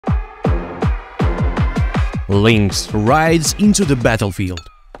Lynx rides into the battlefield.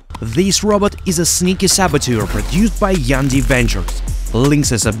 This robot is a sneaky saboteur produced by Yandi Ventures.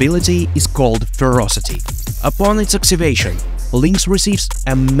 Lynx's ability is called Ferocity. Upon its activation, Lynx receives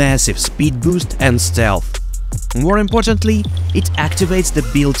a massive speed boost and stealth. More importantly, it activates the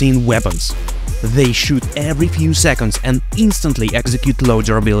built-in weapons. They shoot every few seconds and instantly execute low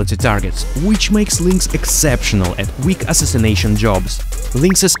durability targets, which makes Lynx exceptional at quick assassination jobs.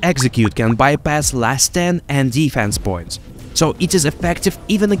 Lynx's execute can bypass last stand and defense points, so it is effective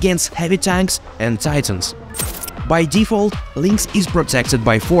even against heavy tanks and titans. By default, Lynx is protected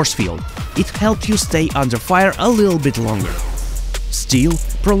by force field. It helps you stay under fire a little bit longer. Still,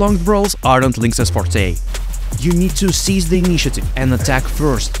 prolonged brawls aren't Lynx's forte. You need to seize the initiative and attack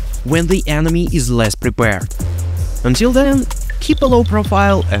first, when the enemy is less prepared. Until then, keep a low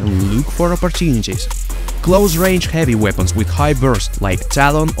profile and look for opportunities. Close-range heavy weapons with high burst, like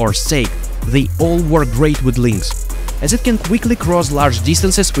Talon or Stake, they all work great with Lynx, as it can quickly cross large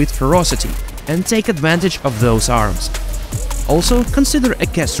distances with Ferocity and take advantage of those arms. Also, consider a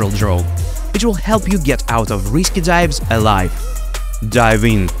Kestrel drone. It will help you get out of risky dives alive. Dive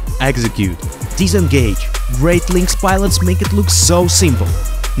in, execute, disengage. Great Lynx pilots make it look so simple.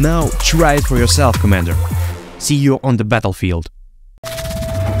 Now try it for yourself, Commander. See you on the battlefield.